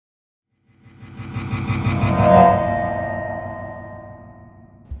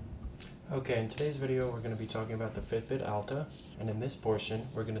Okay, in today's video we're going to be talking about the FitBit Alta, and in this portion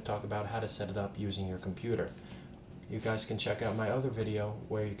we're going to talk about how to set it up using your computer. You guys can check out my other video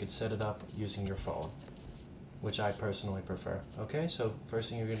where you could set it up using your phone, which I personally prefer. Okay, so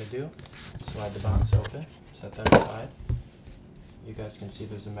first thing you're going to do, slide the box open, set that aside. You guys can see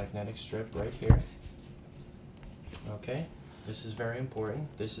there's a magnetic strip right here. Okay, this is very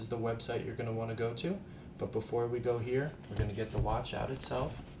important. This is the website you're going to want to go to, but before we go here, we're going to get the watch out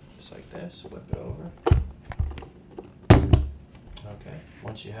itself. Just like this, flip it over. Okay,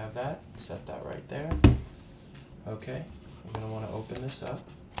 once you have that, set that right there. Okay, you're going to want to open this up.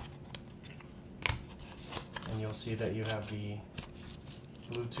 And you'll see that you have the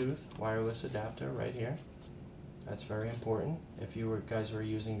Bluetooth wireless adapter right here. That's very important. If you guys were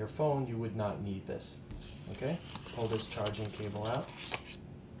using your phone, you would not need this. Okay, pull this charging cable out.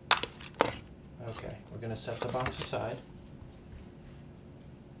 Okay, we're going to set the box aside.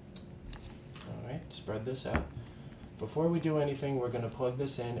 Alright, spread this out. Before we do anything, we're going to plug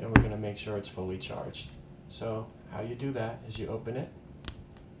this in and we're going to make sure it's fully charged. So how you do that is you open it.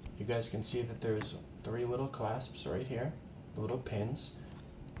 You guys can see that there's 3 little clasps right here, little pins,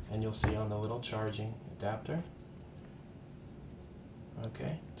 and you'll see on the little charging adapter.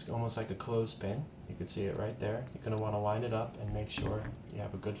 Okay, it's almost like a clothespin. You can see it right there. You're going to want to line it up and make sure you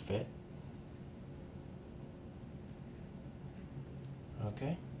have a good fit.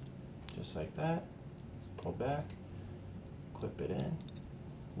 Okay, just like that. Pull back, clip it in,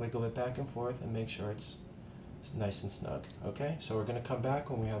 wiggle it back and forth, and make sure it's nice and snug. Okay, so we're going to come back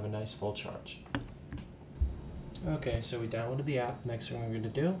when we have a nice full charge. Okay, so we downloaded the app. Next thing we're going to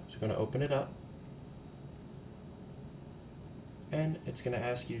do is we're going to open it up. And it's going to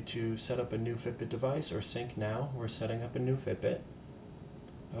ask you to set up a new Fitbit device or sync now. We're setting up a new Fitbit.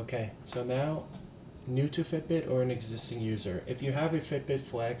 Okay, so now, new to Fitbit or an existing user. If you have a Fitbit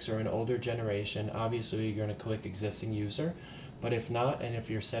Flex or an older generation, obviously you're going to click existing user. But if not, and if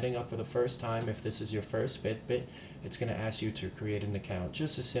you're setting up for the first time, if this is your first Fitbit, it's going to ask you to create an account.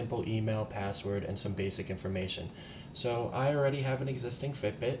 Just a simple email, password, and some basic information. So I already have an existing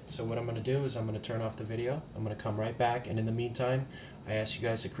Fitbit, so what I'm going to do is I'm going to turn off the video. I'm going to come right back, and in the meantime, I ask you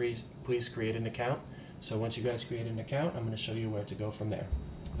guys to please create an account. So once you guys create an account, I'm going to show you where to go from there.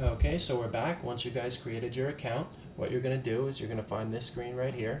 Okay, so we're back. Once you guys created your account, what you're going to do is you're going to find this screen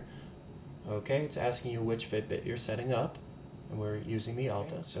right here. Okay, it's asking you which Fitbit you're setting up, and we're using the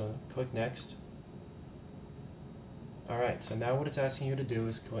Alta, so click Next. Alright, so now what it's asking you to do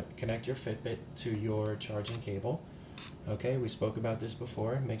is connect your Fitbit to your charging cable. Okay, we spoke about this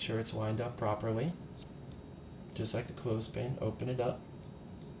before. Make sure it's lined up properly. Just like a clothespin, open it up.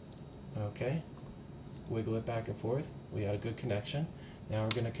 Okay, wiggle it back and forth. We had a good connection. Now we're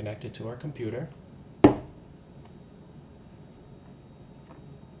going to connect it to our computer.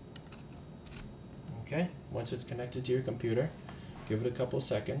 Okay, once it's connected to your computer, give it a couple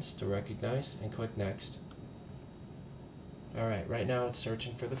seconds to recognize and click Next. Alright, right now it's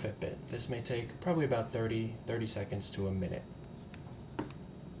searching for the Fitbit. This may take probably about 30 seconds to a minute.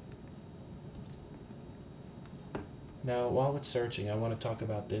 Now, while it's searching, I want to talk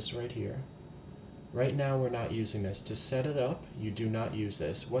about this right here. Right now we're not using this. To set it up, you do not use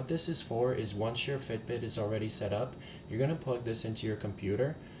this. What this is for is once your Fitbit is already set up, you're going to plug this into your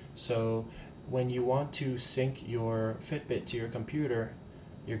computer. So when you want to sync your Fitbit to your computer,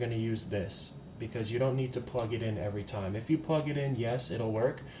 you're going to use this, because you don't need to plug it in every time. If you plug it in, yes, it'll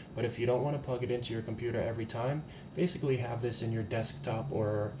work, but if you don't want to plug it into your computer every time, basically have this in your desktop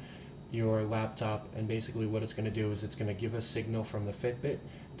or your laptop, and basically what it's going to do is it's going to give a signal from the Fitbit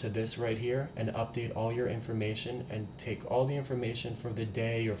to this right here and update all your information and take all the information for the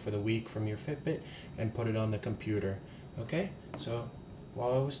day or for the week from your Fitbit and put it on the computer. Okay, so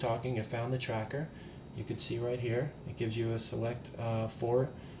while I was talking, it found the tracker. You can see right here, it gives you a select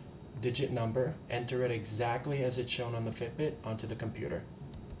 4-digit number. Enter it exactly as it's shown on the Fitbit onto the computer.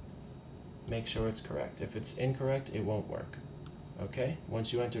 Make sure it's correct. If it's incorrect, it won't work. Okay,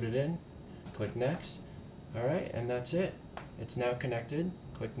 once you entered it in, click Next. Alright, and that's it. It's now connected.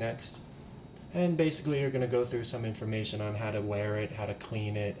 Click Next. And basically you're going to go through some information on how to wear it, how to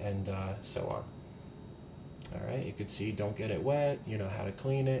clean it, and so on. Alright, you could see don't get it wet, you know how to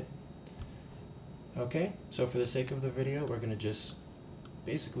clean it. Okay, so for the sake of the video, we're going to just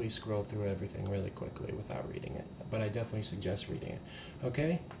basically scroll through everything really quickly without reading it. But I definitely suggest reading it.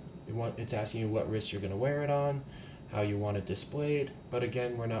 Okay, it's asking you what wrist you're going to wear it on, how you want it displayed, but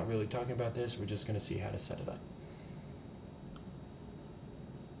again, we're not really talking about this, we're just going to see how to set it up.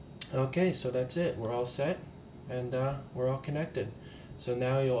 Okay, so that's it, we're all set, and we're all connected. So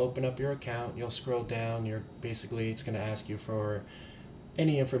now you'll open up your account, you'll scroll down, it's going to ask you for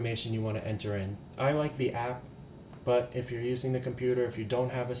any information you want to enter in. I like the app, but if you're using the computer, if you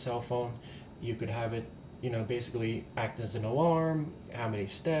don't have a cell phone, you could have it, basically act as an alarm, how many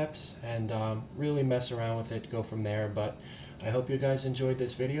steps, and really mess around with it, go from there. But I hope you guys enjoyed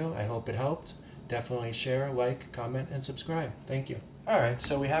this video. I hope it helped. Definitely share, like, comment, and subscribe. Thank you. Alright,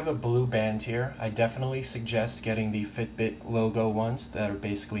 so we have a blue band here. I definitely suggest getting the FitBit logo ones that are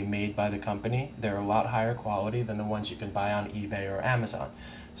basically made by the company. They're a lot higher quality than the ones you can buy on eBay or Amazon.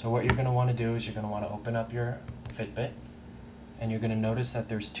 So what you're going to want to do is you're going to want to open up your FitBit, and you're going to notice that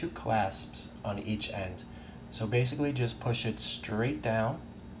there's 2 clasps on each end. So basically just push it straight down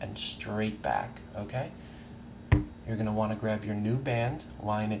and straight back, okay? You're going to want to grab your new band,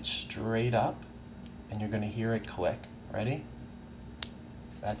 line it straight up, and you're going to hear it click. Ready?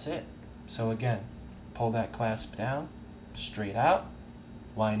 That's it. So again, pull that clasp down, straight out,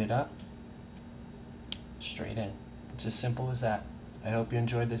 line it up, straight in. It's as simple as that. I hope you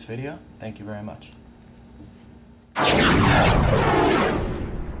enjoyed this video. Thank you very much.